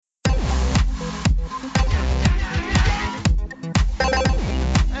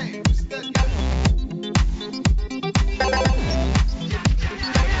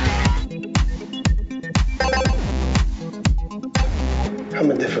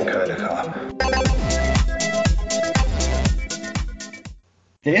different kind of cop.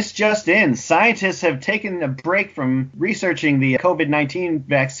 This just in, scientists have taken a break from researching the COVID-19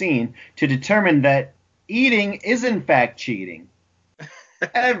 vaccine to determine that eating is in fact cheating.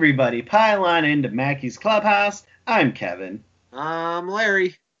 Everybody pile on into Mackey's Clubhouse. I'm Kevin. I'm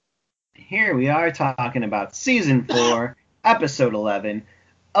Larry. Here we are talking about Season 4, Episode 11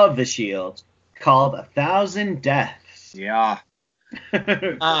 of The Shield, called 1,000 Deaths. Yeah.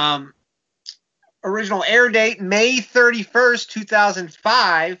 Original air date, May 31st,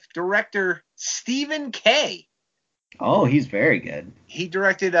 2005. Director Stephen Kay. Oh, he's very good. He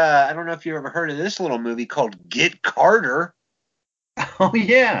directed, I don't know if you've ever heard of this little movie called Get Carter. Oh,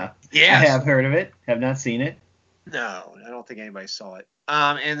 yeah. Yes. I have heard of it. Have not seen it. No, I don't think anybody saw it.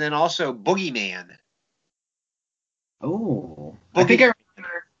 And then also Boogeyman. Oh. I think I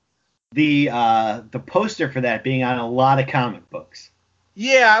remember the poster for that being on a lot of comic books.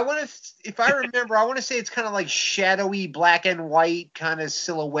 Yeah, if I remember, I want to say it's kind of like shadowy, black and white, kind of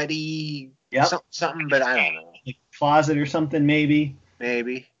silhouette-y, something, but I don't know. Like closet or something, maybe?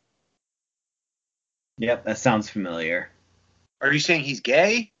 Maybe. Yep, that sounds familiar. Are you saying he's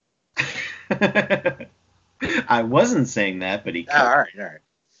gay? I wasn't saying that, but he could. Oh, all right.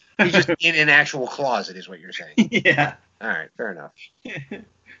 He's just in an actual closet is what you're saying. Yeah. All right, fair enough.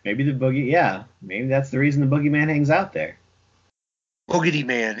 Maybe maybe that's the reason the Boogeyman hangs out there. Boogity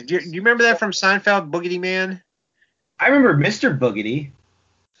Man. Do you remember that from Seinfeld, Boogity Man? I remember Mr. Boogity.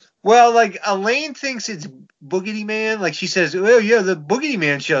 Well, like, Elaine thinks it's Boogity Man. Like, she says, oh, yeah, the Boogity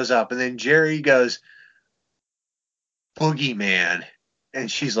Man shows up. And then Jerry goes, Boogie Man. And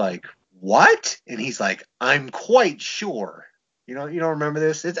she's like, what? And he's like, I'm quite sure. You don't remember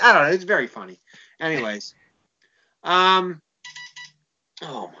this? I don't know. It's very funny. Anyways. Oh,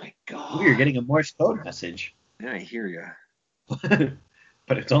 my God. Ooh, you're getting a Morse code message. Yeah, I hear you.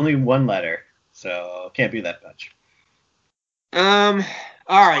 But it's only one letter, so can't be that much. All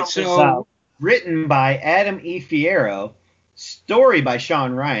right, so written by Adam E. Fierro, story by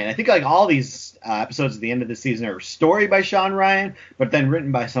Sean Ryan. I think like all these episodes at the end of the season are story by Sean Ryan, but then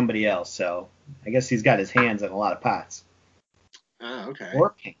written by somebody else. So I guess he's got his hands in a lot of pots. Oh, okay.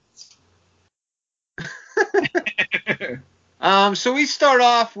 Or pants. So we start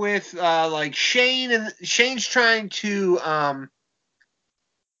off with like Shane's trying to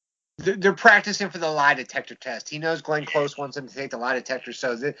they're practicing for the lie detector test. He knows Glenn Close wants him to take the lie detector,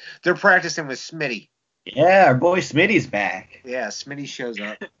 so they're practicing with Smitty. Yeah, our boy Smitty's back. Yeah, Smitty shows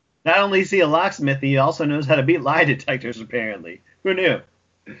up. Not only is he a locksmith, he also knows how to beat lie detectors, apparently. Who knew?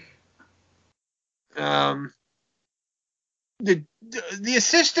 The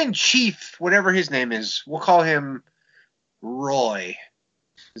assistant chief, whatever his name is, we'll call him Roy.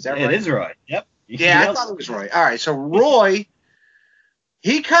 Is that right? It is Roy. Yep. Yeah, I thought it was Roy. All right, so Roy,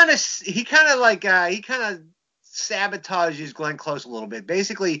 he kind of sabotages Glenn Close a little bit.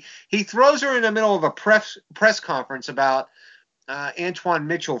 Basically, he throws her in the middle of a press conference about Antoine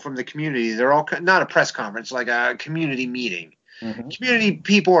Mitchell from the community. They're all not a press conference, like a community meeting. Mm-hmm. Community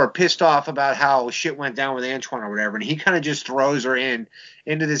people are pissed off about how shit went down with Antoine or whatever, and he kind of just throws her into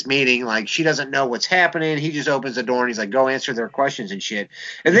this meeting like she doesn't know what's happening. He just opens the door and he's like, go answer their questions and shit.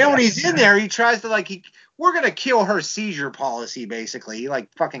 And then when he's in there, he tries to we're going to kill her seizure policy, basically. He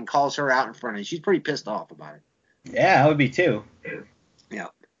like fucking calls her out in front of him. She's pretty pissed off about it. Yeah, I would be too. Yeah.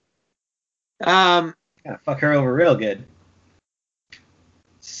 Gotta fuck her over real good.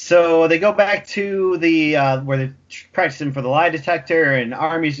 So they go back to the where they're practicing for the lie detector, and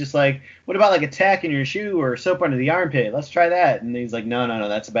Army's just like, what about like a tack in your shoe or soap under the armpit? Let's try that. And he's like, no,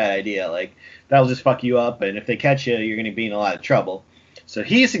 that's a bad idea. Like, that'll just fuck you up, and if they catch you, you're going to be in a lot of trouble. So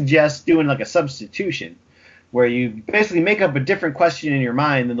he suggests doing like a substitution, where you basically make up a different question in your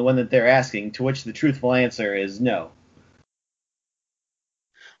mind than the one that they're asking, to which the truthful answer is no.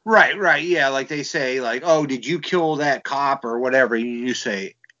 Right, yeah, like they say, like, oh, did you kill that cop or whatever? You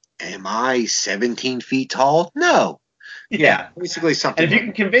say, am I 17 feet tall? No. Yeah, basically something. And if you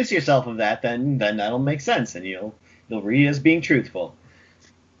can convince yourself of that, then that'll make sense, and you'll read as being truthful.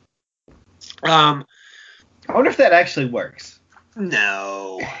 I wonder if that actually works.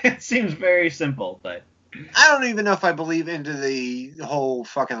 No. It seems very simple, but I don't even know if I believe into the whole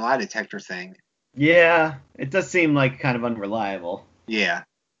fucking lie detector thing. Yeah, it does seem like kind of unreliable. Yeah.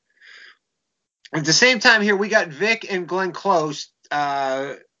 At the same time here, we got Vic and Glenn Close.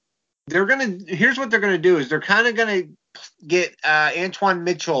 Here's what they're gonna do is they're kind of gonna get Antoine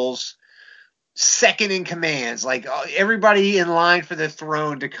Mitchell's second in commands, like everybody in line for the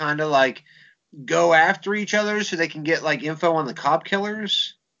throne to kind of like go after each other so they can get like info on the cop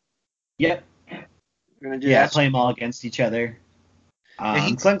killers. Yep. We're gonna do that. Play them all against each other. And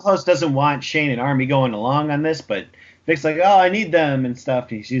he's Glenn Close doesn't want Shane and Army going along on this, but Vic's like, oh, I need them and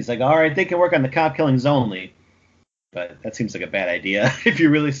stuff. And she's like, all right, they can work on the cop killings only. But that seems like a bad idea if you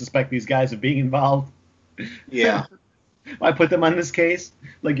really suspect these guys of being involved. yeah. Why put them on this case?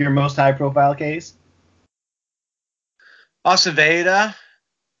 Like your most high-profile case? Aceveda,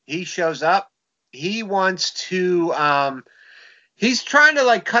 he shows up. He wants to he's trying to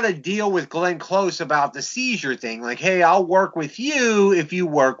like cut a deal with Glenn Close about the seizure thing. Like, hey, I'll work with you if you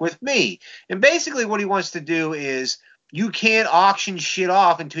work with me. And basically what he wants to do is you can't auction shit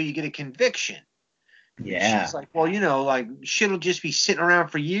off until you get a conviction. Yeah. She's like, well, like shit'll just be sitting around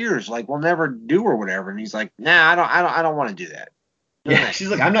for years. Like we'll never do or whatever. And he's like, nah, I don't want to do that. Yeah, she's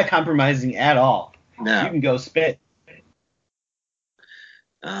like, I'm not compromising at all. No. You can go spit.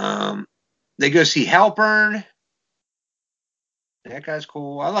 They go see Halpern. That guy's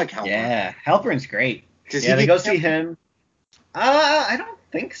cool. I like Halpern. Yeah, Halpern's great. Yeah, they go see him. I don't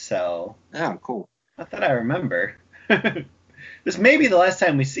think so. Oh, cool. Not that I remember. This may be the last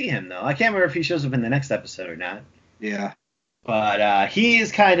time we see him, though. I can't remember if he shows up in the next episode or not. Yeah. But he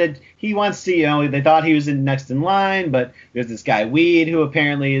wants to, they thought he was next in line, but there's this guy, Weed, who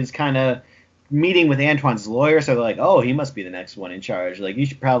apparently is kind of meeting with Antoine's lawyer, so they're like, oh, he must be the next one in charge. Like, you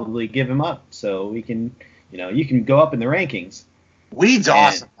should probably give him up so we can, you can go up in the rankings. Weed's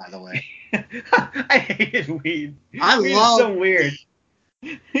awesome, by the way. I hated Weed. Weed love so weird.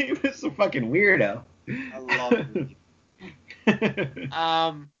 He was a fucking weirdo. I love Weed.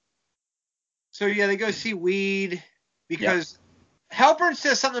 So yeah, they go see Weed because Halpern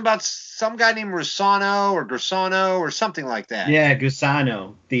says something about some guy named Grisano or something like that. Yeah,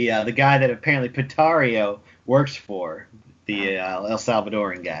 Gusano, the guy that apparently Pitario works for, the El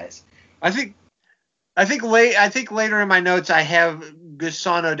Salvadoran guys. I think later in my notes I have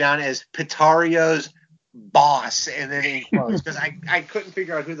Gusano down as Pitario's boss, and then in quotes because I couldn't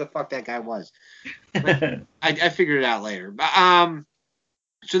figure out who the fuck that guy was. But I figured it out later. But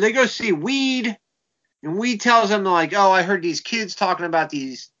so they go see Weed, and Weed tells them like, oh, I heard these kids talking about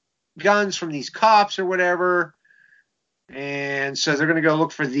these guns from these cops or whatever, and so they're gonna go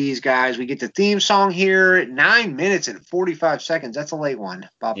look for these guys. We get the theme song here at 9 minutes and 45 seconds. That's a late one.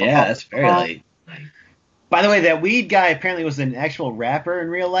 Yeah, that's very late. By the way, that Weed guy apparently was an actual rapper in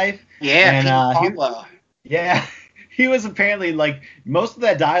real life. Yeah, and he was apparently like most of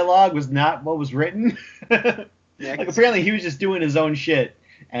that dialogue was not what was written. Yeah, like apparently he was just doing his own shit.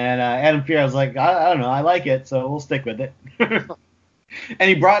 And Adam Pierre was like, I don't know, I like it, so we'll stick with it. And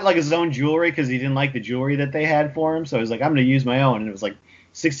he brought like his own jewelry because he didn't like the jewelry that they had for him. So he was like, I'm gonna use my own, and it was like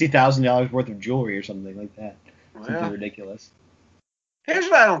 $60,000 worth of jewelry or something like that. Well, something ridiculous. Here's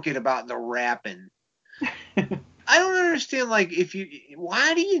what I don't get about the rapping. I don't understand, like,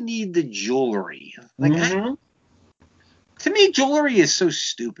 why do you need the jewelry? Like, to me, jewelry is so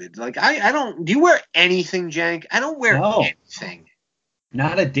stupid. Like, I don't, do you wear anything, Jank? I don't wear anything.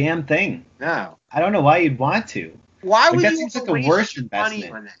 Not a damn thing. No. I don't know why you'd want to. Why would that you seems like waste the worst money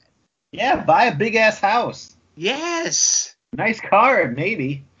investment. on that? Yeah, buy a big ass house. Yes. Nice car,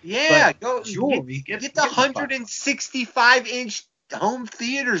 maybe. Yeah, but go jewelry. Get the 165-inch home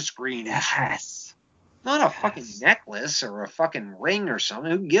theater screen. Yes. Not a fucking necklace or a fucking ring or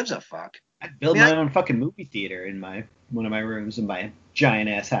something. Who gives a fuck? I'd build my own fucking movie theater in one of my rooms in my giant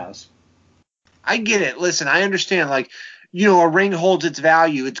ass house. I get it. Listen, I understand. Like, a ring holds its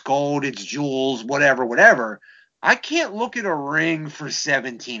value. It's gold. It's jewels. Whatever. I can't look at a ring for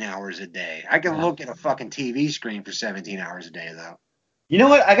 17 hours a day. I can look at a fucking TV screen for 17 hours a day, though. You know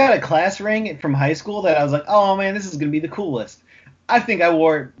what? I got a class ring from high school that I was like, oh man, this is gonna be the coolest. I think I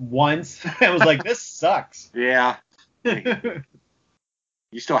wore it once. I was like, this sucks. Yeah. You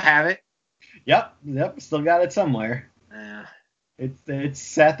still have it? Yep. Still got it somewhere. Yeah. It's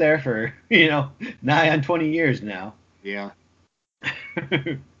sat there for, nigh on 20 years now. Yeah.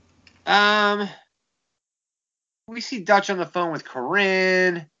 We see Dutch on the phone with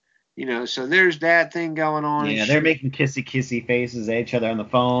Corinne. So there's that thing going on. Yeah, they're making kissy faces at each other on the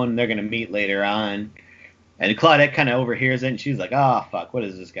phone. They're gonna meet later on. And Claudette kind of overhears it, and she's like, oh, fuck, what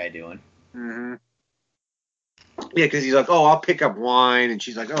is this guy doing? Mm-hmm. Yeah, because he's like, oh, I'll pick up wine. And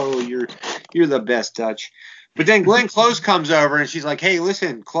she's like, oh, you're the best, Dutch. But then Glenn Close comes over, and she's like, hey,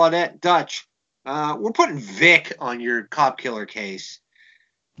 listen, Claudette, Dutch, we're putting Vic on your cop killer case.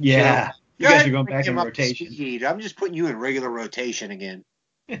 Yeah. You guys are going back in rotation. I'm just putting you in regular rotation again.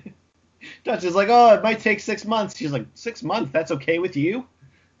 Dutch is like, oh, it might take 6 months. She's like, 6 months? That's okay with you?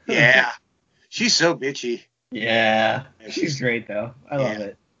 Yeah. She's so bitchy. Yeah. She's great, though. I love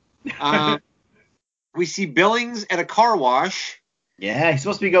it. We see Billings at a car wash. Yeah, he's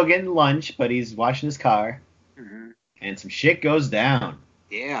supposed to be getting lunch, but he's washing his car. Mm-hmm. and some shit goes down.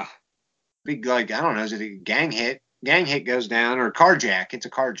 Yeah. Big, like, I don't know, is it a gang hit? Gang hit goes down, or carjack. It's a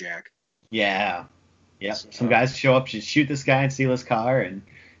carjack. Yeah. Yep. So, Some guys show up to shoot this guy and steal his car, and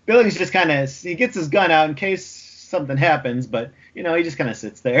Billings just kind of, he gets his gun out in case something happens, but, you know, he just kind of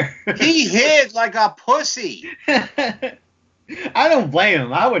sits there. he hid like a pussy. I don't blame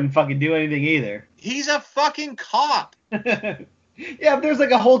him. I wouldn't fucking do anything either. He's a fucking cop. Yeah, but there's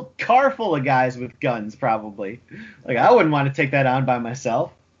like a whole car full of guys with guns, probably. Like, I wouldn't want to take that on by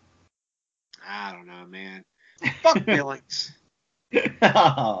myself. I don't know, man. Fuck Billings.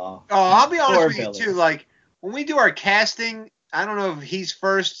 Oh, I'll be honest with Billings. you, too. Like, when we do our casting, I don't know if he's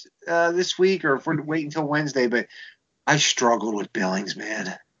first this week or if we're waiting until Wednesday, but I struggled with Billings,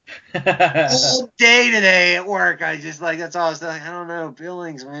 man. All day today at work, I just, like, that's all I was like, I don't know,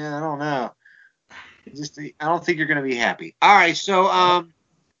 Billings, man, I don't know. I don't think you're going to be happy. All right, so,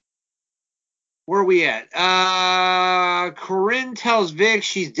 where are we at? Corinne tells Vic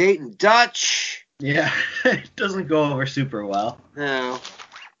she's dating Dutch. Yeah, it doesn't go over super well. No.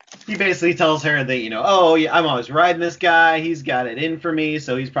 He basically tells her that, you know, oh, yeah, I'm always riding this guy. He's got it in for me,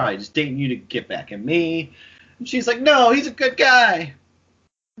 so he's probably just dating you to get back at me. And she's like, no, he's a good guy.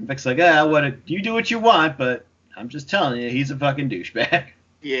 And Vic's like, you do what you want, but I'm just telling you, he's a fucking douchebag.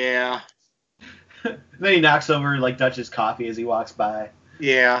 Yeah. Then he knocks over, like, Dutch's coffee as he walks by.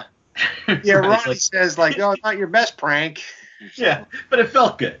 Yeah. Yeah, Ronnie says, like, oh, it's not your best prank. Yeah, but it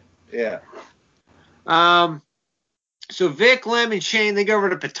felt good. Yeah. So Vic, Lem, and Shane, they go over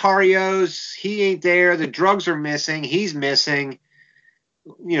to Pitario's. He ain't there. The drugs are missing. He's missing.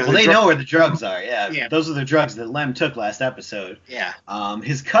 You know, well, they know where the drugs are. Yeah. Those are the drugs that Lem took last episode. Yeah.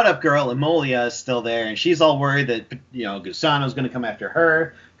 His cut-up girl, Emolia, is still there, and she's all worried that, you know, Gusano's going to come after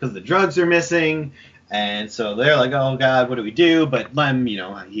her because the drugs are missing. And so they're like, oh, God, what do we do? But Lem, you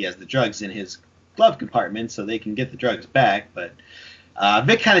know, he has the drugs in his glove compartment, so they can get the drugs back. But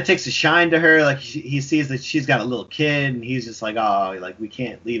Vic kind of takes a shine to her. Like, he sees that she's got a little kid, and he's just like, oh, like, we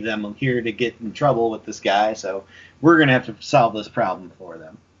can't leave them here to get in trouble with this guy, so we're going to have to solve this problem for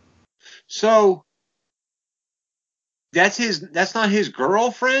them. So that's not his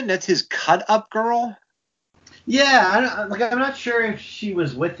girlfriend? That's his cut-up girl? Yeah, I'm not sure if she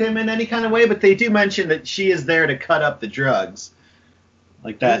was with him in any kind of way, but they do mention that she is there to cut up the drugs.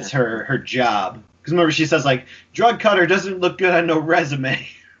 Like, that's her job. Because remember, she says, like, drug cutter doesn't look good on no resume.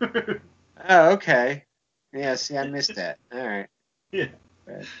 Oh, okay. Yeah, see, I missed that. All right. Yeah.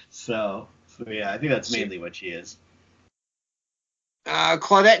 So yeah, I think that's mainly what she is.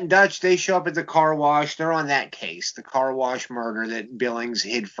 Claudette and Dutch, they show up at the car wash. They're on that case, the car wash murder that Billings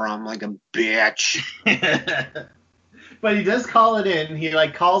hid from like a bitch. But he does call it in. He,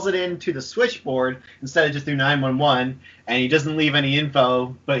 like, calls it in to the switchboard instead of just through 911, and he doesn't leave any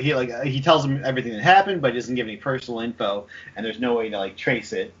info, but he tells them everything that happened, but he doesn't give any personal info, and there's no way to, like,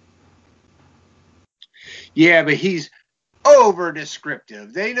 trace it. Yeah, but he's over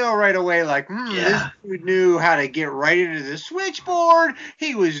descriptive. They know right away, like, this dude knew how to get right into the switchboard.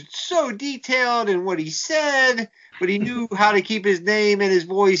 He was so detailed in what he said, but he knew how to keep his name and his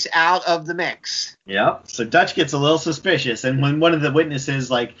voice out of the mix. Yep. So Dutch gets a little suspicious, and when one of the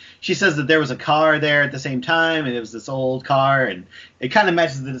witnesses, like, she says that there was a car there at the same time, and it was this old car, and it kind of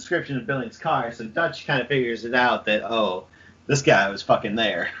matches the description of Billings' car, so Dutch kind of figures it out that, oh, this guy was fucking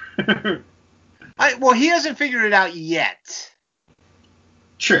there. Well, he hasn't figured it out yet.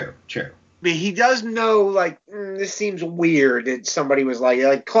 True. But he does know, like, this seems weird that somebody was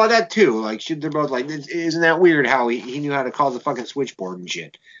like Claudette too. Like, they're both like, isn't that weird how he knew how to call the fucking switchboard and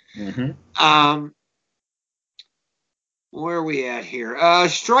shit. Mm-hmm. Where are we at here?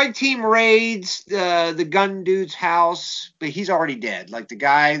 Strike team raids the gun dude's house, but he's already dead. Like, the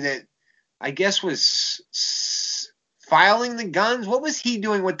guy that I guess was filing the guns. What was he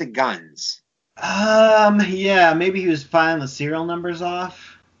doing with the guns? Yeah, maybe he was filing the serial numbers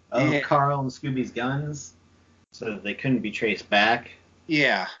off of Carl and Scooby's guns, so that they couldn't be traced back.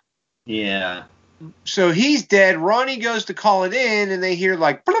 Yeah. Yeah. So he's dead. Ronnie goes to call it in, and they hear,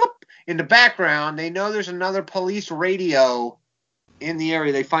 like, bloop in the background. They know there's another police radio in the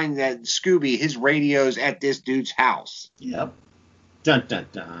area. They find that Scooby, his radio's at this dude's house. Yep. Dun, dun,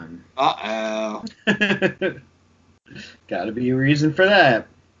 dun. Uh-oh. Gotta be a reason for that.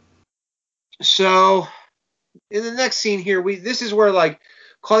 So, in the next scene here, this is where, like,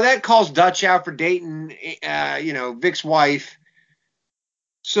 Claudette calls Dutch out for dating, Vic's wife.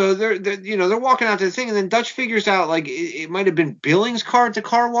 So they're walking out to the thing, and then Dutch figures out like it might have been Billings' car at the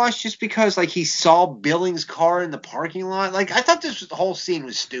car wash, just because like he saw Billings' car in the parking lot. Like I thought the whole scene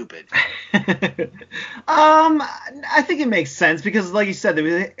was stupid. I think it makes sense because, like you said,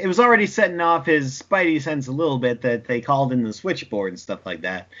 it was already setting off his spidey sense a little bit that they called in the switchboard and stuff like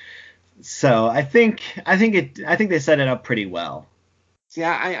that. So I think they set it up pretty well. See,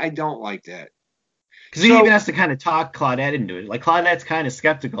 I don't like that. Because he even has to kind of talk Claudette into it. Like, Claudette's kind of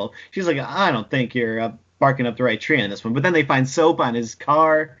skeptical. She's like, I don't think you're barking up the right tree on this one. But then they find soap on his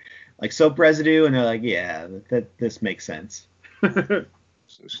car, like soap residue, and they're like, yeah, this makes sense. So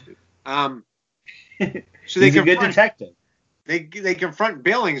stupid. So He's a good detective. They confront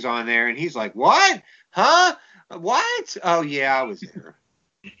Billings on there, and he's like, what? Huh? What? Oh, yeah, I was there.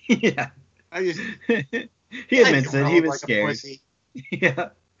 Yeah. He admits it. He was scared. Yeah.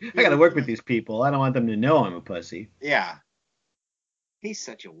 I gotta work with these people. I don't want them to know I'm a pussy. Yeah. He's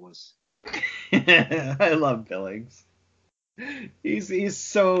such a wuss. I love Billings. He's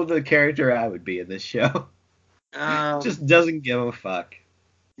so the character I would be in this show. Just doesn't give a fuck.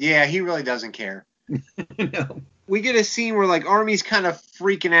 Yeah, he really doesn't care. No. We get a scene where like Army's kind of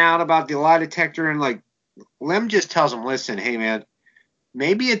freaking out about the lie detector, and like Lem just tells him, listen, hey man,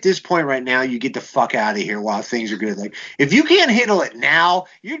 maybe at this point right now you get the fuck out of here while things are good. Like, if you can't handle it now,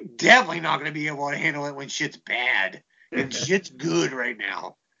 you're definitely not going to be able to handle it when shit's bad. And shit's good right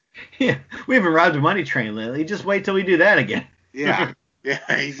now. Yeah, we haven't robbed a money train lately. Just wait till we do that again. Yeah.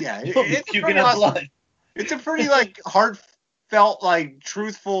 It's a pretty, like, heartfelt, like,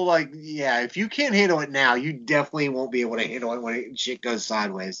 truthful, like, yeah, if you can't handle it now, you definitely won't be able to handle it when shit goes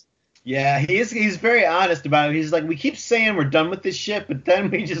sideways. Yeah, he's very honest about it. He's like, we keep saying we're done with this shit, but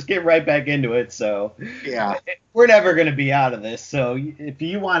then we just get right back into it. So yeah, we're never going to be out of this. So if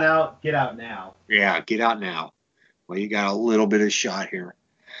you want out, get out now. Yeah, get out now. Well, you got a little bit of shot here.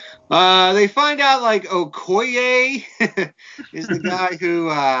 They find out like Okoye is the guy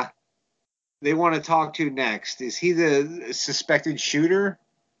who they want to talk to next. Is he the suspected shooter?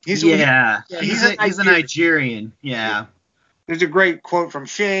 He's a Nigerian. Yeah. There's a great quote from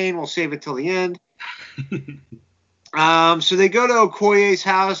Shane. We'll save it till the end. So they go to Okoye's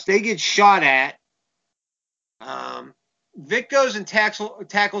house. They get shot at. Vic goes and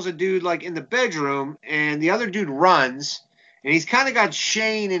tackles a dude like in the bedroom, and the other dude runs, and he's kind of got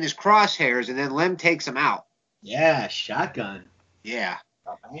Shane in his crosshairs, and then Lem takes him out. Yeah, shotgun. Yeah.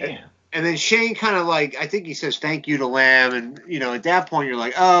 Oh, man. And then Shane kind of like, I think he says thank you to Lem, and at that point you're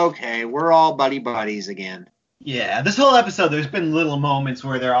like, oh, okay, we're all buddies again. Yeah, this whole episode, there's been little moments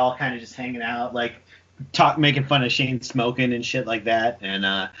where they're all kind of just hanging out, like making fun of Shane smoking and shit like that.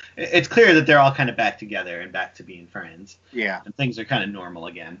 And it's clear that they're all kind of back together and back to being friends. Yeah. And things are kind of normal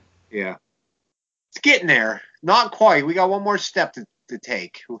again. Yeah. It's getting there. Not quite. We got one more step to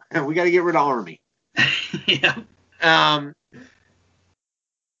take. We got to get rid of Army. Yeah.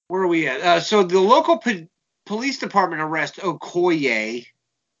 Where are we at? So the local police department arrests Okoye.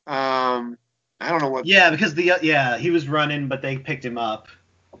 I don't know what. Yeah, because he was running, but they picked him up.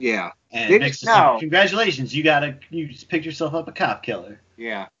 Yeah. And Nick's like, congratulations, you just picked yourself up a cop killer.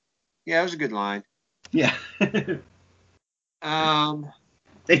 Yeah. Yeah, that was a good line. Yeah.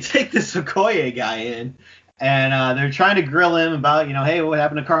 They take this Okoye guy in, and they're trying to grill him about, hey, what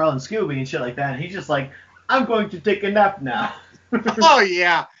happened to Carl and Scooby and shit like that. And he's just like, I'm going to take a nap now. Oh,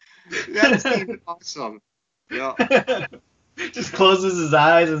 yeah. That's awesome. Yeah. Just closes his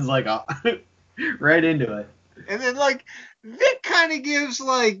eyes and is like, oh, right into it. And then, like, Vic kind of gives,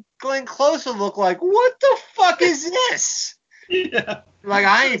 like, Glenn Close a look like, what the fuck is this? Yeah. Like,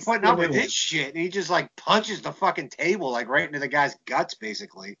 I ain't putting up with this shit. And he just, like, punches the fucking table, like, right into the guy's guts,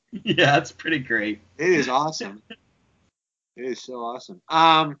 basically. Yeah, it's pretty great. It is awesome. It is so awesome.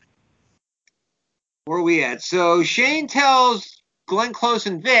 Where are we at? So Shane tells Glenn Close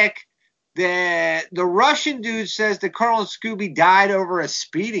and Vic that the Russian dude says that Carl and Scooby died over a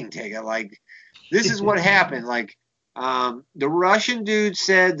speeding ticket. Like, this is what happened. Like, the Russian dude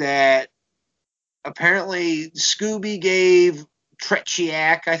said that apparently Scooby gave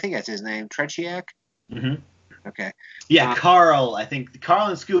Tretiak, I think that's his name, Tretiak? Mm-hmm. Okay. Yeah, Carl. I think Carl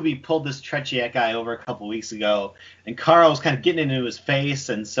and Scooby pulled this Tretiak guy over a couple weeks ago, and Carl was kind of getting into his face,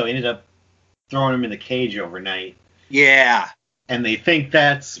 and so he ended up throwing him in the cage overnight. Yeah. And they think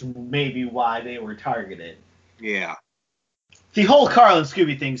that's maybe why they were targeted. Yeah. The whole Carl and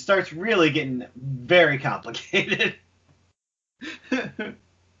Scooby thing starts really getting very complicated.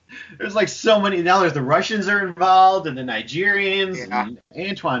 There's like so many. Now there's the Russians are involved, and the Nigerians, and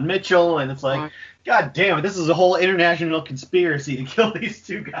Antoine Mitchell, and it's like, God damn it, this is a whole international conspiracy to kill these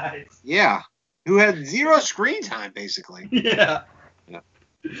 2 guys. Yeah. Who had 0 screen time, basically. Yeah.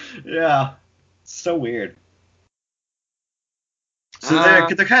 Yeah. So weird. So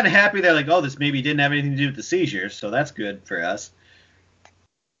they're kind of happy. They're like, oh, this maybe didn't have anything to do with the seizures, so that's good for us.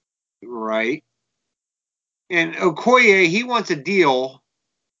 Right. And Okoye, he wants a deal.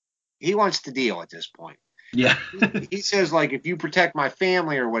 He wants to deal at this point. Yeah. He says, like, if you protect my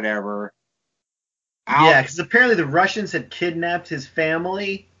family or whatever. Yeah, because apparently the Russians had kidnapped his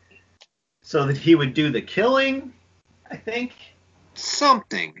family so that he would do the killing, I think.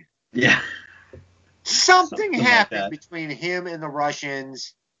 Something. Yeah. Something happened like between him and the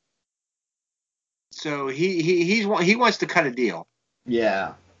Russians. So he wants to cut a deal.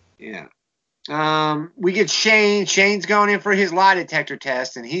 Yeah. Yeah. We get Shane. Shane's going in for his lie detector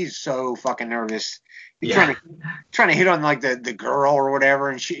test, and he's so fucking nervous. He's trying to hit on like the girl or whatever,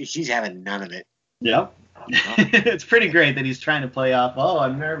 and she's having none of it. Yep. It's pretty great that he's trying to play off, oh,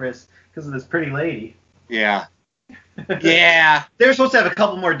 I'm nervous because of this pretty lady. Yeah. Yeah. They were supposed to have a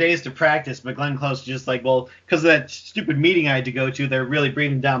couple more days to practice, but Glenn Close just like, well, because of that stupid meeting I had to go to, they're really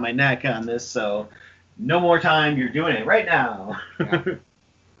breathing down my neck on this, so no more time. You're doing it right now. Yeah.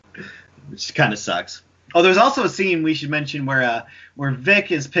 Which kind of sucks. Oh, there's also a scene we should mention where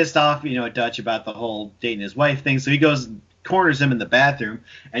Vic is pissed off, at Dutch about the whole dating his wife thing, so he goes corners him in the bathroom,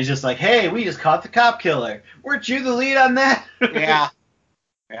 and he's just like, hey, we just caught the cop killer. Weren't you the lead on that? Yeah.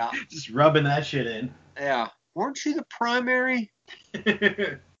 Yeah. Just rubbing that shit in. Yeah. Weren't you the primary?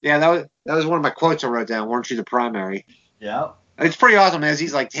 Yeah, that was one of my quotes I wrote down. Weren't you the primary? Yeah. It's pretty awesome as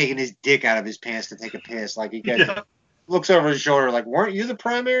he's like taking his dick out of his pants to take a piss. Like he looks over his shoulder like, weren't you the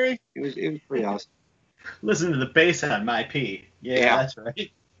primary? It was pretty awesome. Listen to the bass on my pee. Yeah, that's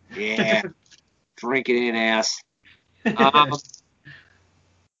right. Yeah. Drink it in, ass. Where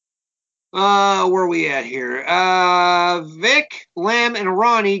are we at here? Vic, Lem, and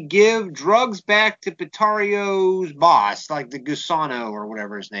Ronnie give drugs back to Pitario's boss, like the Gusano or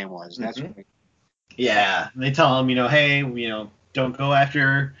whatever his name was. That's right. Yeah, they tell him, hey, don't go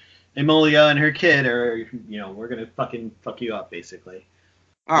after Emilia and her kid, or we're gonna fucking fuck you up, basically.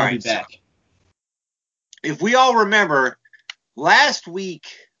 All right. Be back. So, if we all remember, last week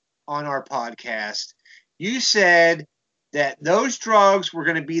on our podcast, you said that those drugs were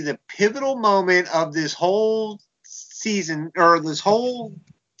going to be the pivotal moment of this whole season or this whole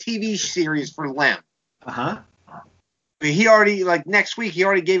TV series for Lem. Uh-huh. But he already, next week, he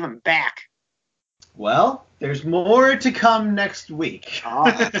already gave them back. Well, there's more to come next week.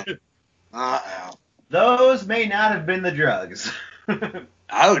 Uh-oh. Those may not have been the drugs.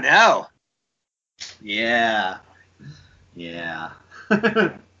 Oh, no. Yeah. Yeah.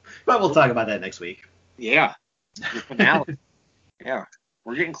 But we'll talk about that next week. Yeah. The finale. Yeah.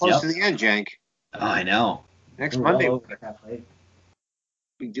 We're getting close to the end, Jank. Oh, I know. Next Monday, we'll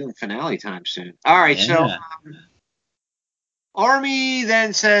be doing finale time soon. All right, so Army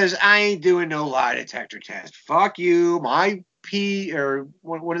then says, I ain't doing no lie detector test. Fuck you. My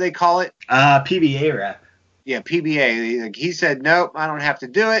what do they call it? PBA rep. Yeah, PBA. He said, nope, I don't have to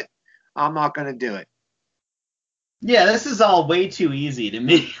do it. I'm not going to do it. Yeah, this is all way too easy to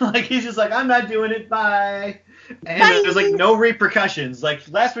me. He's just like, I'm not doing it, bye. And there's no repercussions.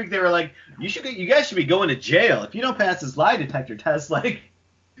 Last week they were like, you guys should be going to jail if you don't pass this lie detector test.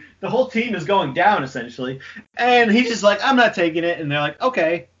 The whole team is going down essentially. And he's just like, I'm not taking it. And they're like,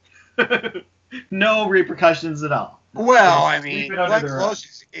 okay. No repercussions at all. Well, I mean, Glenn Close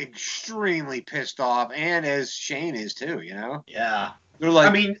is extremely pissed off, and as Shane is too, Yeah. They're like,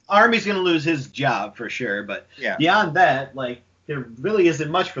 I mean, Army's going to lose his job for sure, but beyond that, there really isn't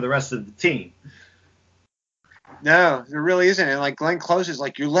much for the rest of the team. No, there really isn't. And Glenn Close is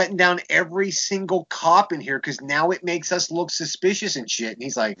like, you're letting down every single cop in here because now it makes us look suspicious and shit. And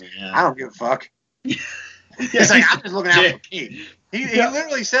he's like, I don't give a fuck. He's like, I'm just looking out for me. He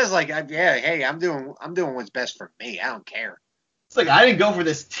literally says hey, I'm doing what's best for me. I don't care. It's I didn't go for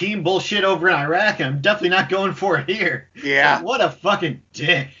this team bullshit over in Iraq, and I'm definitely not going for it here. Yeah. What a fucking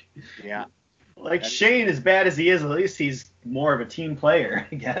dick. Yeah. Shane, as bad as he is, at least he's more of a team player,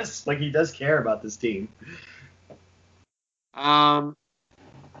 I guess. He does care about this team. Glenn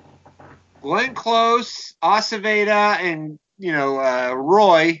Close, Aceveda, and,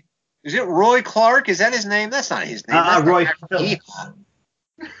 Roy. Is it Roy Clark? Is that his name? That's not his name. Roy Phillips.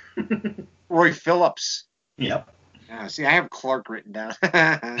 Roy Phillips. Yep. See, I have Clark written down.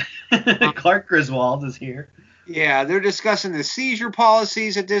 Clark Griswold is here. Yeah, they're discussing the seizure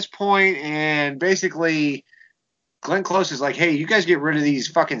policies at this point, and basically Glenn Close is like, hey, you guys get rid of these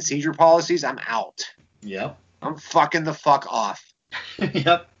fucking seizure policies, I'm out. Yep. I'm fucking the fuck off.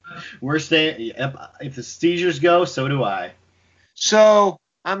 Yep. We're staying. Yep. If the seizures go, so do I. So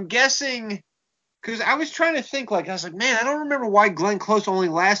I'm guessing Because I was trying to think, like, I was like, man, I don't remember why Glenn Close only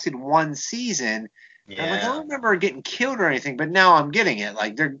lasted one season. Yeah. I'm like, I don't remember her getting killed or anything, but now I'm getting it.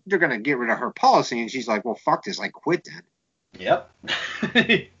 Like, they're going to get rid of her policy, and she's like, well, fuck this. Like, quit then. Yep.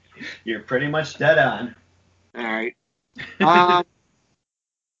 You're pretty much dead on. All right.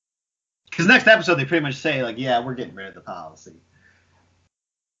 Because next episode, they pretty much say, like, yeah, we're getting rid of the policy.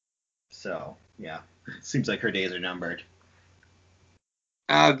 So, yeah. It seems like her days are numbered.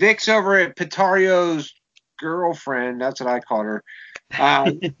 Vic's over at Pitario's girlfriend. That's what I called her.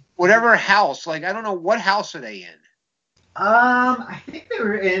 Whatever house. Like, I don't know. What house are they in? I think they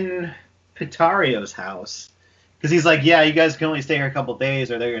were in Pitario's house. Because he's like, yeah, you guys can only stay here a couple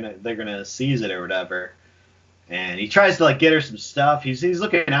days or they're gonna seize it or whatever. And he tries to, like, get her some stuff. He's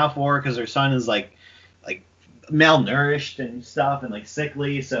looking out for her because her son is, like malnourished and stuff and, like,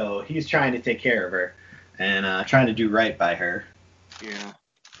 sickly. So he's trying to take care of her and trying to do right by her. Yeah.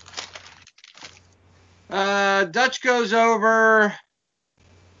 Dutch goes over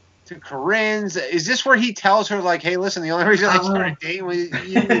to Corinne's. Is this where he tells her, like, hey, listen, the only reason I started dating was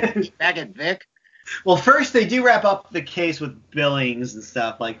you back at Vic? Well, first they do wrap up the case with Billings and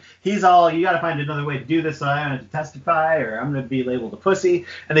stuff. Like, he's all, you got to find another way to do this, so I don't have to testify, or I'm going to be labeled a pussy.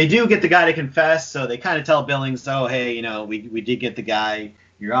 And they do get the guy to confess, so they kind of tell Billings, oh, hey, you know, we did get the guy.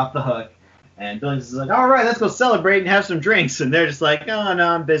 You're off the hook. And Billings is like, all right, let's go celebrate and have some drinks. And they're just like, oh, no,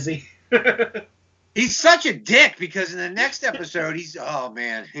 I'm busy. He's such a dick because in the next episode, oh,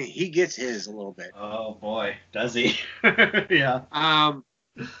 man, he gets his a little bit. Oh, boy, does he? Yeah.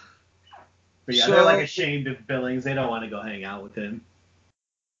 But yeah, so, they're, like, ashamed of Billings. They don't want to go hang out with him.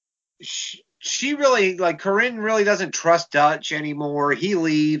 She really, like, Corinne really doesn't trust Dutch anymore. He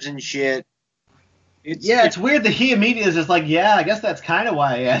leaves and shit. It's weird that he immediately is just like, yeah, I guess that's kind of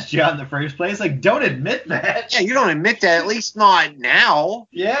why I asked you out in the first place. Like, don't admit that. Yeah, you don't admit that, at least not now.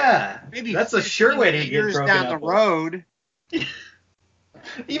 Yeah. Maybe that's a sure way to get broken down the road.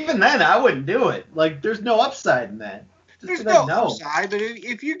 Even then, I wouldn't do it. Like, there's no upside in that. There's no upside, but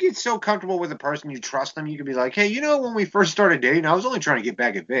if you get so comfortable with a person, you trust them, you can be like, hey, you know, when we first started dating, I was only trying to get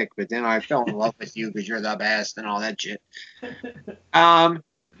back at Vic, but then I fell in love with you because you're the best and all that shit.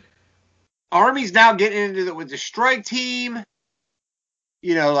 Army's now getting into it with the strike team.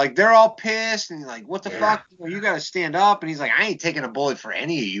 You know, like, they're all pissed and like, what the fuck? You got to stand up. And he's like, I ain't taking a bullet for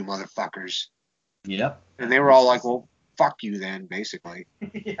any of you motherfuckers. Yep. And they were all like, well, fuck you then, basically.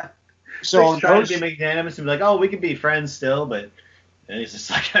 Yeah. So he's trying to be magnanimous and be like, oh, we can be friends still, but and he's just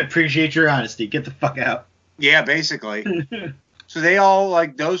like, I appreciate your honesty. Get the fuck out. Yeah, basically. So they all,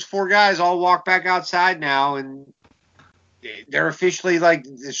 like, those four guys all walk back outside now, and they're officially, like,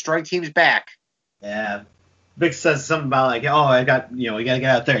 the strike team's back. Yeah. Vic says something about, like, oh, we got to get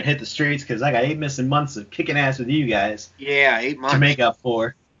out there and hit the streets because I got 8 missing months of kicking ass with you guys. Yeah, 8 months. To make up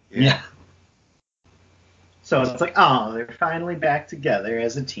for. Yeah. So it's like, oh, they're finally back together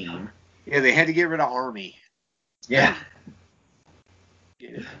as a team. Yeah, they had to get rid of Army. Yeah.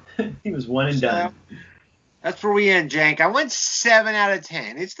 He was one and done. That's where we end, Jank. I went 7 out of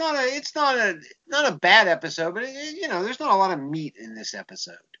 10. It's not a bad episode, but you know, there's not a lot of meat in this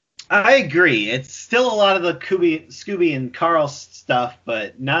episode. I agree. It's still a lot of the Scooby and Carl stuff,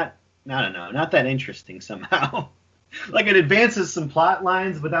 but not that interesting somehow. Like, it advances some plot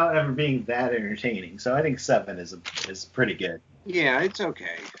lines without ever being that entertaining. So I think 7 is pretty good. Yeah, it's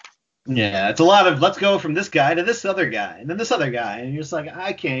okay. Yeah, it's a lot of let's go from this guy to this other guy and then this other guy, and you're just like,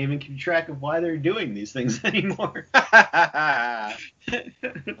 I can't even keep track of why they're doing these things anymore. All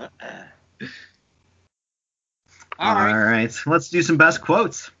right, let's do some best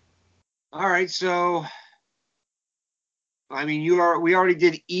quotes. All right, so I mean, we already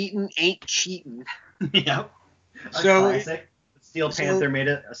did "Eatin' ain't cheatin'." Yep. So classic. Steel Panther made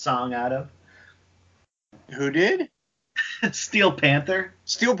a song out of. Who did? Steel Panther.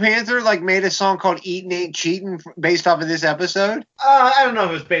 Steel Panther, like, made a song called "Eatin' Ain't Cheatin'" based off of this episode? I don't know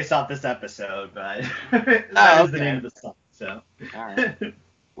if it was based off this episode, but that is the name of the song. So. All right.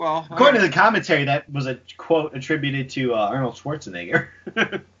 Well, according to the commentary, that was a quote attributed to Arnold Schwarzenegger.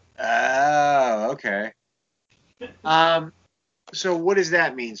 Oh, okay. So what does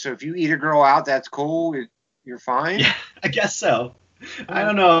that mean? So if you eat a girl out, that's cool? You're fine? Yeah, I guess so. I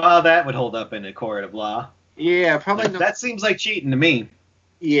don't know how that would hold up in a court of law. Yeah, probably not. That seems like cheating to me.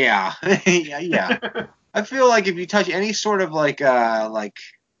 Yeah. Yeah. I feel like if you touch any sort of like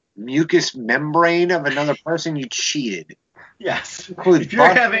mucous membrane of another person, you cheated. Yes. If you're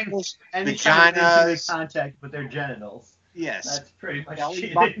having any kind of intimate contact with their genitals. Yes. That's pretty much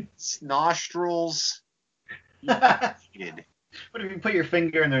cheating. Buttons, nostrils. Cheated. What if you put your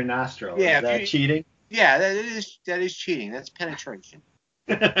finger in their nostril? Yeah, is that cheating? Yeah, that is cheating. That's penetration.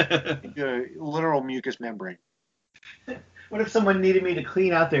 A literal mucous membrane. What if someone needed me to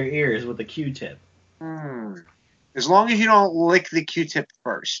clean out their ears with a Q-tip? As long as you don't lick the Q-tip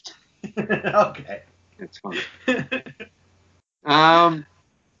first. Okay. It's fine.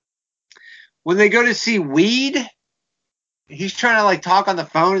 When they go to see Weed, he's trying to like talk on the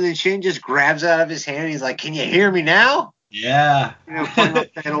phone, and then Shane just grabs it out of his hand. And he's like, "Can you hear me now?" Yeah. Playing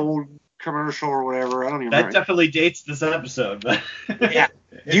like that old commercial or whatever. I don't even remember. That definitely dates this episode, but yeah.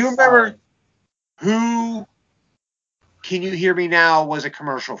 Do you remember who "Can You Hear Me Now" was a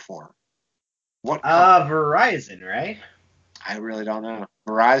commercial for? What? Verizon, right? I really don't know.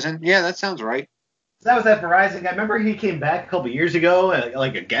 Verizon? Yeah, that sounds right. That was that Verizon guy. Remember he came back a couple years ago,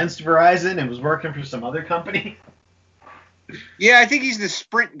 like against Verizon, and was working for some other company? Yeah, I think he's the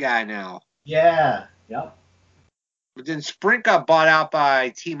Sprint guy now. Yeah. Yep. But then Sprint got bought out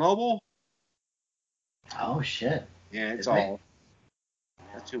by T-Mobile. Oh shit. Yeah, it's all.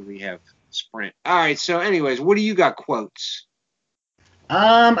 That's who we have. Sprint. All right. So, anyways, what do you got quotes?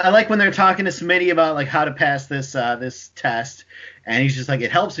 I like when they're talking to Smitty about like how to pass this test, and he's just like,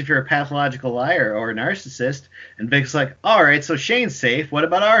 it helps if you're a pathological liar or a narcissist. And Vic's like, all right, so Shane's safe. What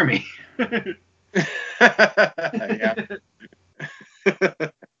about Army? Yeah.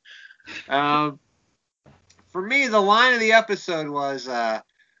 For me, the line of the episode was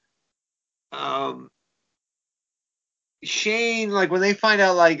Shane, like when they find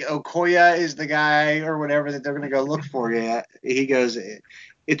out like Okoye is the guy or whatever that they're gonna go look for you, he goes,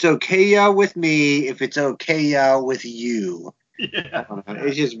 "It's okay with me if it's okay with you." Yeah.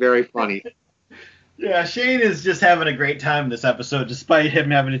 It's just very funny. Yeah, Shane is just having a great time this episode, despite him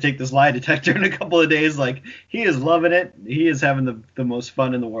having to take this lie detector in a couple of days. Like, he is loving it. He is having the most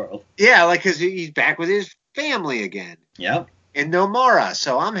fun in the world. Yeah, like, because he's back with his family again. Yep. And no Mara,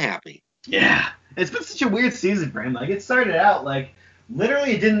 so I'm happy. Yeah. It's been such a weird season for him. Like, it started out, like,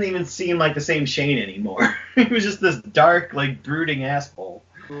 literally it didn't even seem like the same Shane anymore. He was just this dark, like, brooding asshole.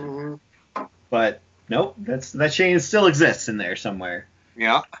 Mm-hmm. But, nope, that Shane still exists in there somewhere.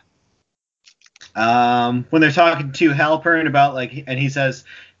 Yeah. When they're talking to Halpern about, like, and he says,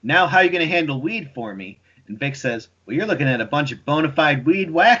 now how are you going to handle Weed for me? And Vic says, well, you're looking at a bunch of bona fide weed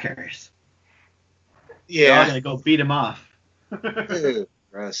whackers. Yeah. They're all going to go beat him off. Ew,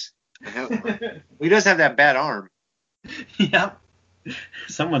 gross. He does have that bad arm. Yep.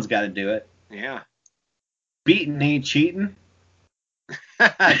 Someone's got to do it. Yeah. Beating ain't cheating. No.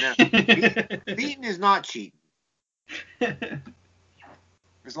 Beating is not cheating.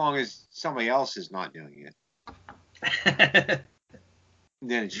 As long as somebody else is not doing it.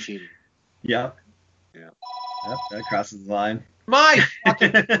 Then it's cheating. Yep. Yeah. Yep, that crosses the line. My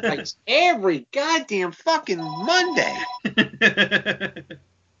fucking Christ. Every goddamn fucking Monday.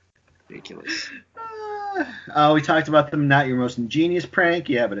 Ridiculous. We talked about them not your most ingenious prank.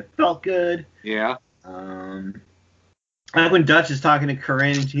 Yeah, but it felt good. Yeah. When Dutch is talking to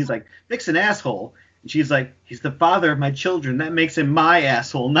Corinne, he's like, Vic's an asshole. And she's like, he's the father of my children. That makes him my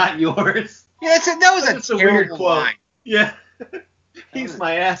asshole, not yours. Yeah, that was a weird quote. Line. Yeah. He's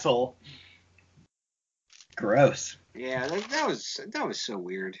my asshole. Gross. Yeah, that was so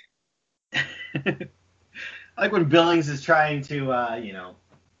weird. I like when Billings is trying to,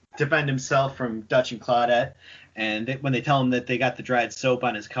 defend himself from Dutch and Claudette, and when they tell him that they got the dried soap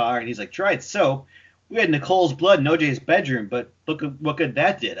on his car, and he's like, dried soap? We had Nicole's blood in OJ's bedroom, but look at what good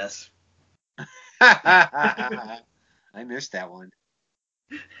that did us. I missed that one.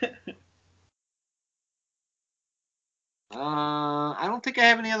 I don't think I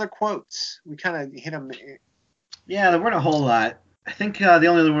have any other quotes. We kind of hit them. Yeah, there weren't a whole lot. I think the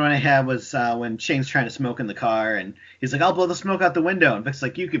only other one I had was when Shane's trying to smoke in the car, and he's like, I'll blow the smoke out the window. And Vic's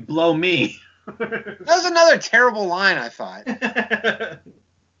like, you could blow me. That was another terrible line, I thought. Like,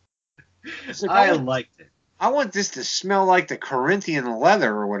 I liked it. I want this to smell like the Corinthian leather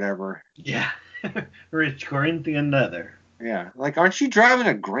or whatever. Yeah. Rich Corinthian leather. Yeah. Like, aren't you driving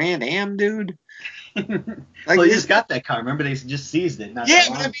a Grand Am, dude? Like, well, he just got that car. Remember, they just seized it. But I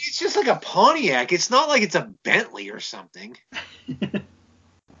mean, it's just like a Pontiac. It's not like it's a Bentley or something.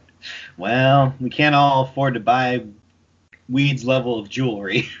 Well, we can't all afford to buy Weed's level of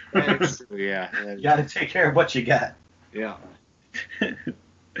jewelry. That's true, yeah. You got to take care of what you got. Yeah.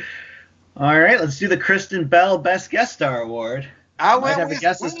 All right, let's do the Kristen Bell Best Guest Star Award. I might have a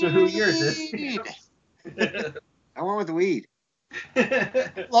guess as to who yours is. I went with Weed.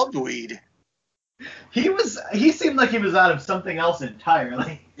 Loved Weed. He seemed like he was out of something else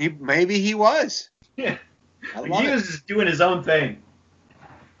entirely. Maybe he was. Yeah. He was just doing his own thing.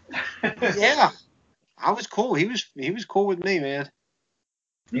 Yeah. I was cool. He was cool with me, man.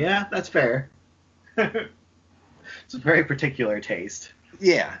 Yeah, that's fair. It's a very particular taste.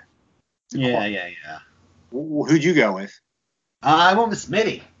 Yeah. Yeah. Who'd you go with? I went with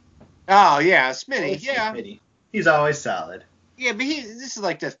Smitty. Oh, yeah, Smitty. Yeah. Smitty. He's always solid. Yeah, but this is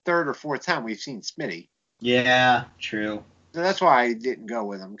like the third or fourth time we've seen Smitty. Yeah, true. So that's why I didn't go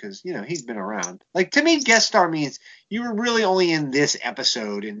with him, because, he's been around. Like, to me, guest star means you were really only in this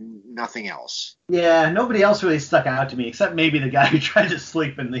episode and nothing else. Yeah, nobody else really stuck out to me, except maybe the guy who tried to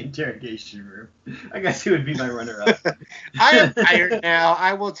sleep in the interrogation room. I guess he would be my runner-up. I am tired now.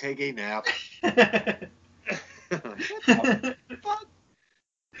 I will take a nap.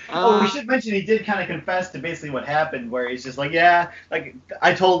 We should mention he did kind of confess to basically what happened, where he's just like, yeah, like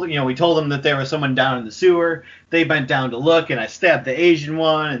we told him that there was someone down in the sewer. They bent down to look, and I stabbed the Asian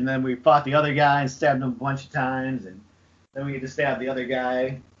one, and then we fought the other guy and stabbed him a bunch of times, and then we had to stab the other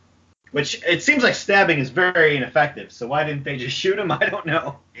guy. Which it seems like stabbing is very ineffective, so why didn't they just shoot him? I don't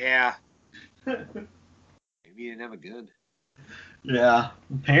know. Yeah. Maybe he didn't have a gun. Yeah,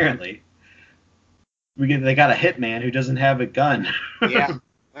 apparently. They got a hitman who doesn't have a gun. Yeah.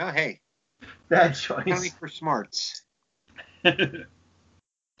 Well, hey. Bad choice. Counting for smarts.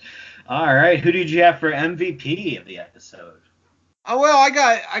 All right, who did you have for MVP of the episode? Oh, well, I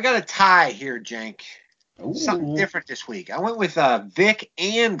got a tie here, Jank. Ooh. Something different this week. I went with Vic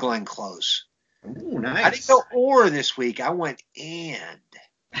and Glenn Close. Ooh, nice. I didn't go or this week. I went and.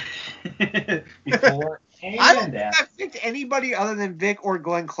 Before and I don't think after. I picked anybody other than Vic or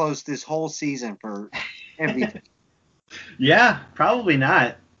Glenn Close this whole season for MVP. Yeah, probably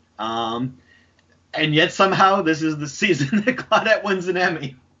not. And yet somehow this is the season that Claudette wins an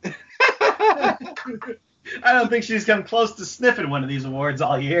Emmy. I don't think she's come close to sniffing one of these awards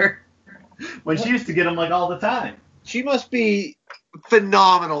all year, when she used to get them like all the time. She must be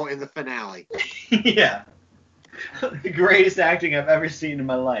phenomenal in the finale. Yeah. The greatest acting I've ever seen in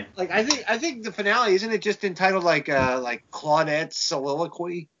my life. Like I think the finale, isn't it just entitled like Claudette's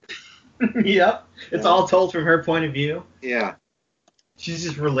soliloquy? Yep. It's all told from her point of view. Yeah. She's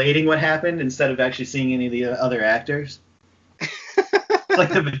just relating what happened instead of actually seeing any of the other actors. It's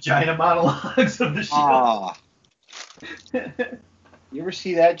like the vagina monologues of the show. Ah. You ever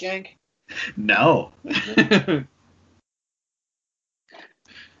see that, Jank? No.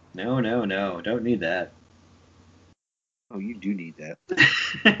 No. Don't need that. Oh, you do need that.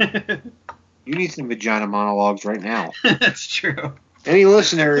 You need some vagina monologues right now. That's true. Any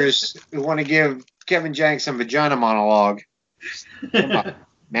listeners who want to give Kevin Jank some vagina monologue, come on.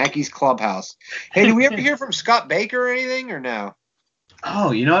 Mackey's Clubhouse. Hey, do we ever hear from Scott Baker or anything, or no?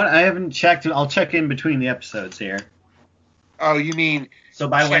 Oh, you know what? I haven't checked. I'll check in between the episodes here. Oh, you mean... So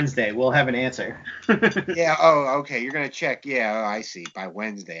by Wednesday, we'll have an answer. Yeah, oh, okay. You're going to check. Yeah, I see. By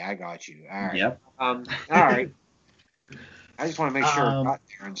Wednesday. I got you. All right. Yep. All right. I just want to make sure I got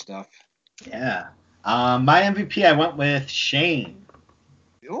there and stuff. Yeah. My MVP, I went with Shane.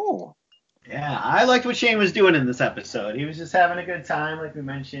 Oh. Yeah, I liked what Shane was doing in this episode. He was just having a good time, like we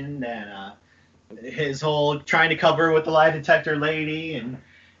mentioned, and his whole trying to cover with the lie detector lady, and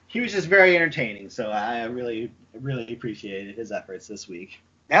he was just very entertaining. So I really appreciated his efforts this week.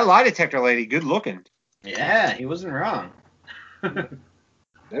 That lie detector lady, good looking. Yeah, he wasn't wrong. Better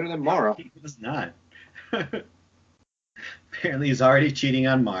than Mara. He was not. Apparently he's already cheating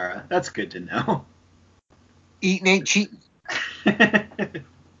on Mara. That's good to know. Eating ain't cheating.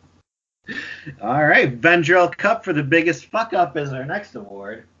 All right, Vendrell Cup for the biggest fuck up is our next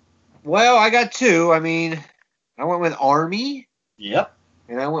award. Well, I got two. I mean, I went with Army. Yep.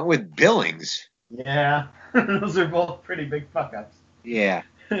 And I went with Billings. Yeah, those are both pretty big fuck ups. Yeah.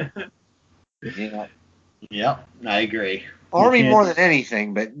 Yeah. Yep, I agree. Army more than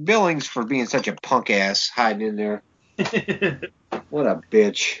anything, but Billings for being such a punk ass hiding in there. What a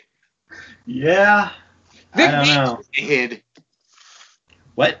bitch. Yeah. Vic I don't know. Mackey hid.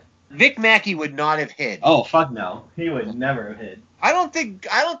 What? Vic Mackey would not have hid. Oh, fuck no. He would never have hid. I don't think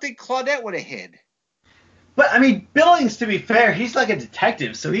Claudette would have hid. But, I mean, Billings, to be fair, he's like a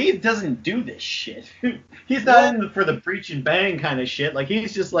detective, so he doesn't do this shit. He's not in for the breach and bang kind of shit. Like,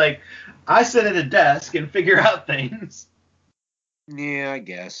 he's just like, I sit at a desk and figure out things. Yeah, I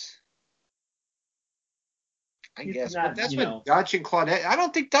guess. Not, but that's what Dutch and Claudette... I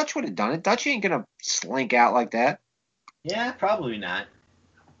don't think Dutch would have done it. Dutch ain't going to slink out like that. Yeah, probably not.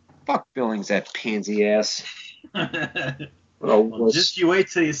 Fuck Billings, that pansy ass. Well, just you wait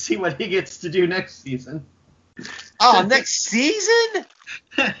till you see what he gets to do next season. Oh, next season?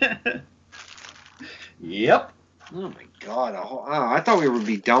 Yep. Oh, my God. I thought we would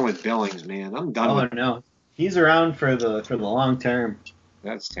be done with Billings, man. I'm done with... Oh, no. He's around for the long term.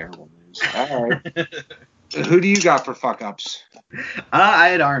 That's terrible news. All right. Who do you got for fuck-ups? I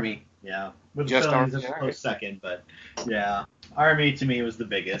had Army. Yeah. With Just Billings Army, as a all close right. second, but yeah. Army to me was the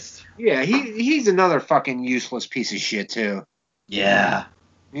biggest. Yeah, he's another fucking useless piece of shit too. Yeah.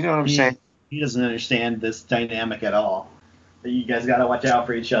 You know what I'm saying? He doesn't understand this dynamic at all. You guys got to watch out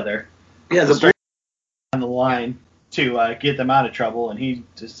for each other. Yeah, the on the line to get them out of trouble, and he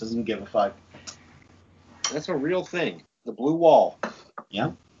just doesn't give a fuck. That's a real thing. The blue wall.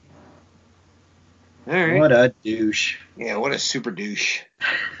 Yeah. All right. What a douche. Yeah, what a super douche.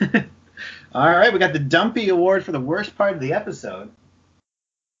 All right, we got the Dumpy Award for the worst part of the episode.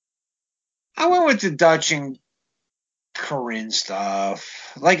 I went with the Dutch and Corinne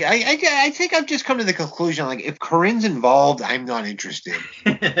stuff. Like, I think I've just come to the conclusion, like, if Corinne's involved, I'm not interested.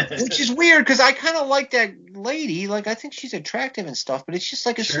 Which is weird, because I kind of like that lady. Like, I think she's attractive and stuff, but it's just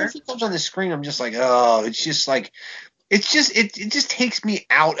like, as soon as she comes on the screen, I'm just like, oh, it's just like, it just takes me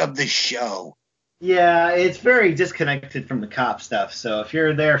out of the show. Yeah, it's very disconnected from the cop stuff. So if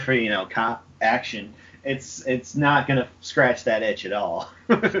you're there for, cop action, it's not gonna scratch that itch at all.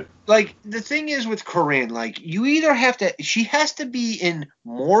 Like, the thing is with Corinne, like, you either have to, she has to be in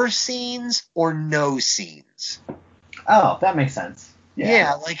more scenes or no scenes. Oh, that makes sense.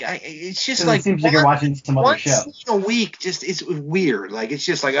 Yeah, like, it's just like, it seems like you're watching some other show. One scene a week, just, it's weird. Like, it's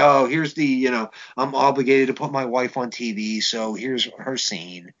just like, oh, here's the, I'm obligated to put my wife on TV, so here's her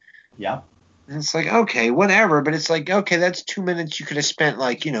scene. Yeah. And it's like, okay, whatever, but it's like, okay, that's 2 minutes you could have spent,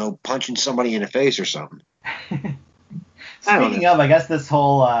 like, punching somebody in the face or something. Speaking of, I guess this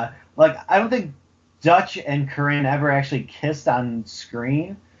whole, I don't think Dutch and Corinne ever actually kissed on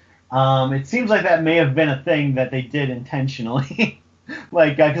screen. It seems like that may have been a thing that they did intentionally.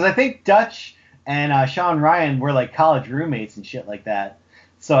 Because I think Dutch and Sean Ryan were, like, college roommates and shit like that.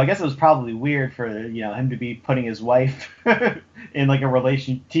 So I guess it was probably weird for, him to be putting his wife in, like, a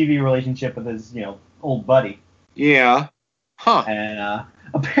TV relationship with his, old buddy. Yeah. Huh. And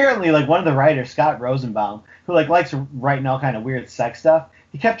apparently, like, one of the writers, Scott Rosenbaum, who, like, likes writing all kind of weird sex stuff,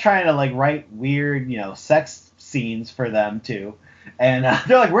 he kept trying to, like, write weird, sex scenes for them, too. And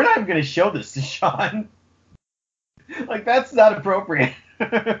they're like, we're not even going to show this to Sean. Like, that's not appropriate.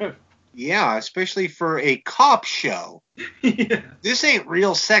 Yeah, especially for a cop show. Yeah. This ain't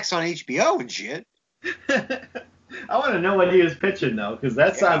real sex on HBO and shit. I want to know what he was pitching, though, because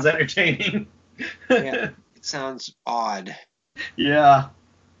that sounds entertaining. Yeah, it sounds odd. Yeah.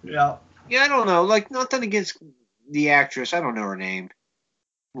 Yeah. Yeah, I don't know. Like, nothing against the actress. I don't know her name.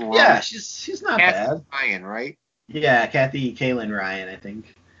 Yeah, she's not bad. Ryan, right? Yeah, Kathy Kaylin Ryan, I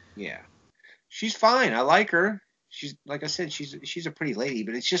think. Yeah. She's fine. I like her. She's, like I said, she's a pretty lady,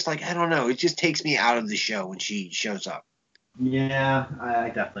 but it's just like, I don't know. It just takes me out of the show when she shows up. Yeah, I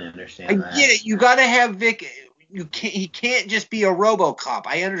definitely understand that. I get it. You got to have Vic. He can't just be a RoboCop.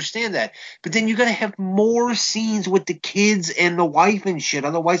 I understand that. But then you got to have more scenes with the kids and the wife and shit.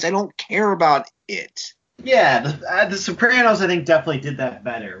 Otherwise, I don't care about it. Yeah, the Sopranos, I think, definitely did that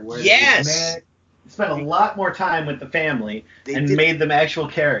better. Where yes. They spent a lot more time with the family made them actual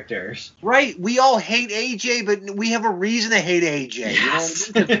characters. Right. We all hate AJ, but we have a reason to hate AJ. Yes.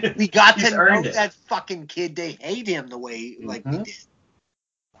 You know what I mean? We got to know it. that fucking kid. They hate him the way like we did.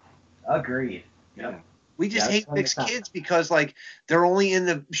 Agreed. Yep. Yeah. We just hate Vic's kids because, like, they're only in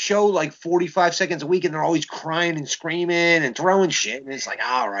the show, like, 45 seconds a week, and they're always crying and screaming and throwing shit. And it's like,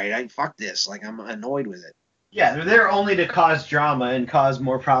 all right, fuck this. Like, I'm annoyed with it. Yeah, they're there only to cause drama and cause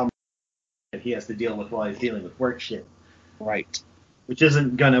more problems that he has to deal with while he's dealing with work shit. Right. Which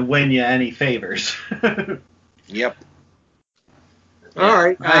isn't going to win you any favors. Yep. All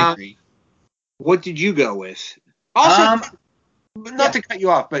right. I agree. What did you go with? Also, not to cut you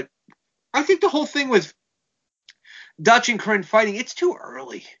off, but I think the whole thing with Dutch and Corinne fighting, it's too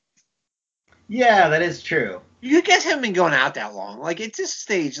early. Yeah, that is true. You guys haven't been going out that long. Like, at this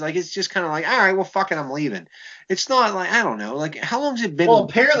stage, like, it's just kind of like, all right, well, fuck it, I'm leaving. It's not like, I don't know, like, how long's it been? Well,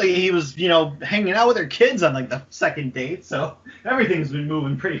 apparently he was, hanging out with her kids on, like, the second date, so everything's been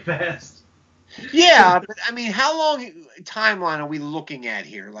moving pretty fast. Yeah, but, I mean, how long timeline are we looking at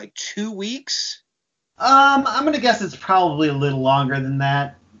here? Like, 2 weeks? I'm going to guess it's probably a little longer than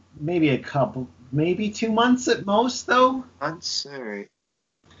that. Maybe 2 months at most, though. Months?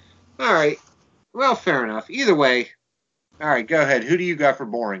 All right. Well, fair enough. Either way. All right, go ahead. Who do you got for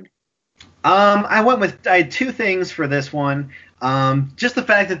boring? I had two things for this one. Just the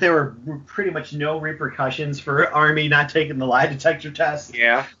fact that there were pretty much no repercussions for Army not taking the lie detector test.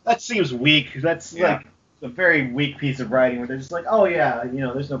 Yeah. That seems weak. That's like a very weak piece of writing where they're just like, oh yeah,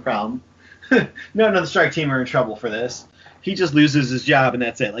 there's no problem. None of the strike team are in trouble for this. He just loses his job and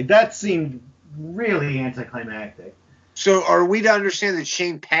that's it. Like, that seemed really anticlimactic. So are we to understand that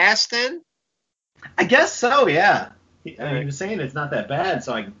Shane passed then? I guess so, yeah. He was saying it's not that bad,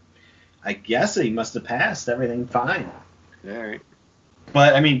 so I guess he must have passed. Everything fine. All right.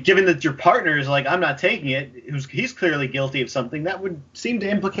 But, I mean, given that your partner is like, I'm not taking it, he's clearly guilty of something, that would seem to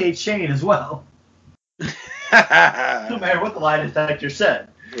implicate Shane as well. No matter what the lie detector said.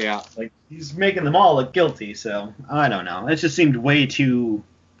 Yeah. Like, he's making them all look guilty, so I don't know. It just seemed way too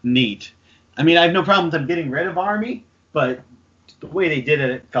neat. I mean, I have no problem with them getting rid of Army, but the way they did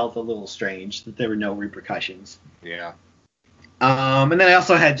it felt a little strange, that there were no repercussions. Yeah. And then I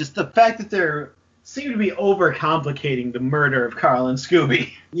also had just the fact that they're seem to be overcomplicating the murder of Carl and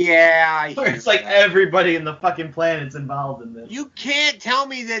Scooby. Yeah. It's like everybody in the fucking planet's involved in this. You can't tell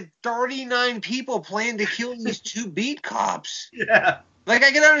me that 39 people plan to kill these 2 beat cops. Yeah. Like,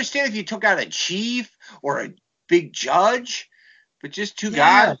 I can understand if you took out a chief or a big judge, but just 2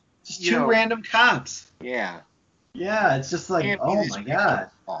 guys. Just 2 random cops. Yeah. Yeah, it's just like, oh my god.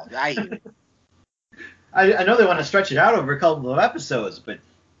 I know they want to stretch it out over a couple of episodes, but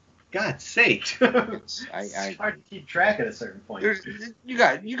God's sake. It's hard to keep track at a certain point. You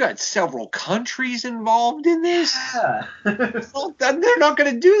got several countries involved in this. Yeah. Well, they're not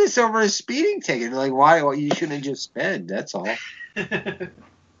going to do this over a speeding ticket. Like, why? Well, you shouldn't have just sped. That's all. It's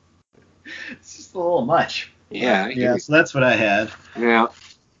just a little much. Yeah. So that's what I had. Yeah.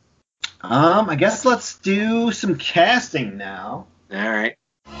 I guess let's do some casting now. All right.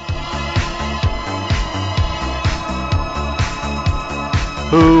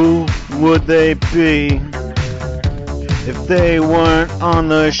 Who would they be if they weren't on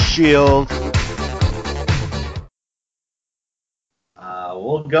the Shield?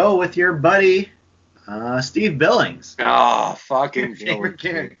 We'll go with your buddy, Steve Billings. Oh, fucking favorite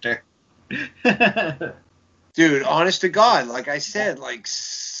character. Dude, honest to God, like I said, like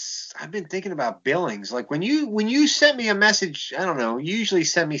I've been thinking about Billings. Like when you sent me a message, I don't know, you usually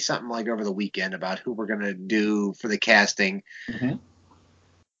send me something like over the weekend about who we're gonna do for the casting. Mm-hmm.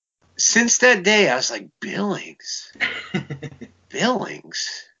 Since that day, I was like, Billings.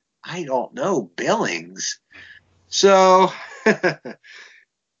 Billings? I don't know Billings. So I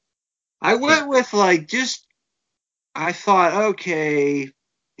went with I thought, okay,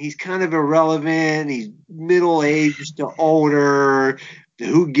 he's kind of irrelevant. He's middle-aged to older.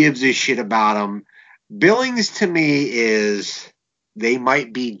 Who gives a shit about him? Billings to me is they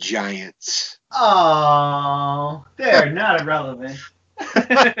might be giants. Oh, they're not irrelevant.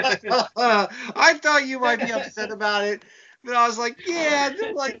 I thought you might be upset about it, but I was like, yeah,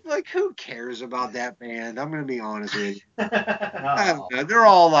 like who cares about that band? I'm gonna be honest with you. I don't know. They're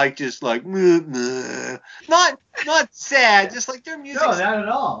all just not sad, just like their music. No, not at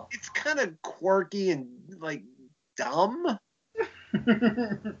all. It's kind of quirky and dumb.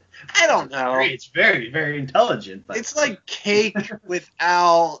 I don't know. It's very, very intelligent. But it's like Cake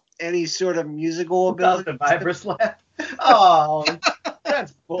without any sort of musical ability. Without the vibrous laugh. Oh,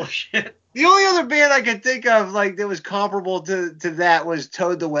 that's bullshit. The only other band I could think of that was comparable to that was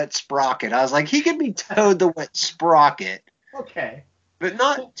Toad the Wet Sprocket. I was like, he could be Toad the Wet Sprocket. Okay. But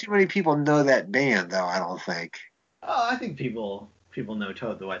not too many people know that band, though, I don't think. Oh, I think people know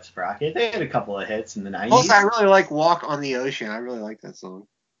Toad the Wet Sprocket. They had a couple of hits in the 90s. Also, I really like Walk on the Ocean. I really like that song.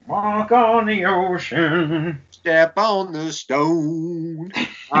 Walk on the ocean. Step on the stone.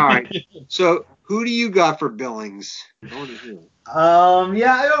 All right. So, who do you got for Billings? I want to hear.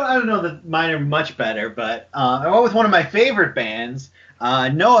 Yeah, I don't know that mine are much better, but I went with one of my favorite bands,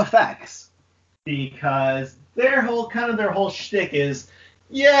 NoFX, because their whole shtick is,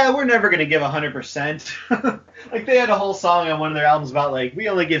 yeah, we're never gonna give 100%. Like they had a whole song on one of their albums about we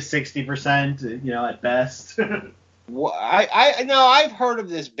only give 60%, at best. Well, I know I've heard of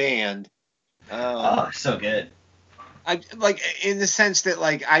this band. So good. I in the sense that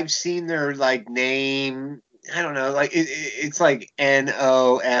I've seen their name. I don't know, it's like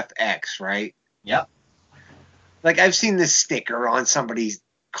NoFX, right? Yep. I've seen this sticker on somebody's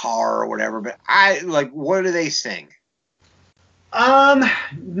car or whatever, but what do they sing?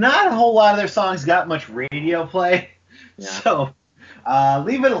 Not a whole lot of their songs got much radio play. Yeah. So,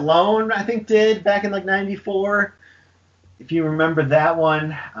 Leave It Alone, I think did back in 94. If you remember that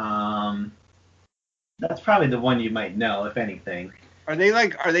one, that's probably the one you might know, if anything. Are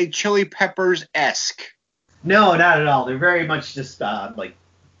they Chili Peppers-esque? No, not at all. They're very much just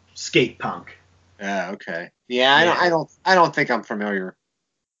skate punk. Yeah, okay. Yeah, I don't think I'm familiar.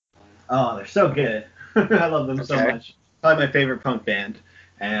 Oh, they're so good. I love them so much. Probably my favorite punk band.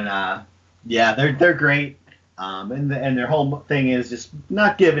 And they're great. And their whole thing is just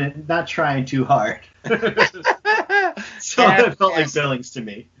not trying too hard. So it felt like Billings to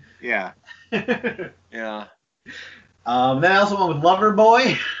me. Yeah. Yeah. Then I also went with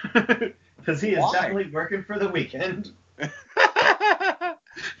Loverboy. Because he is definitely working for the weekend.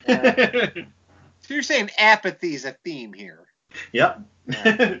 To So you're saying apathy's a theme here? Yep.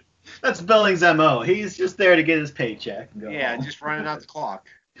 Yeah. That's Billings' MO. He's just there to get his paycheck and go home. Just running out the clock.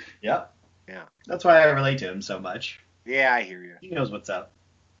 Yep. Yeah. That's why I relate to him so much. Yeah, I hear you. He knows what's up.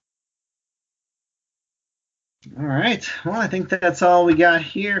 All right. Well, I think that's all we got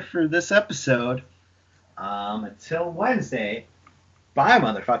here for this episode. Until Wednesday. Bye,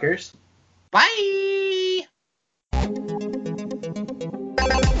 motherfuckers. Bye!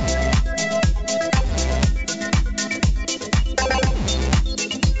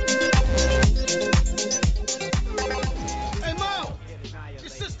 Hey, Mo! Your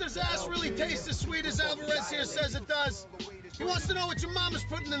sister's ass really tastes as sweet as Alvarez here says it does. He wants to know what your mama's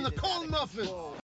putting in the corn muffin.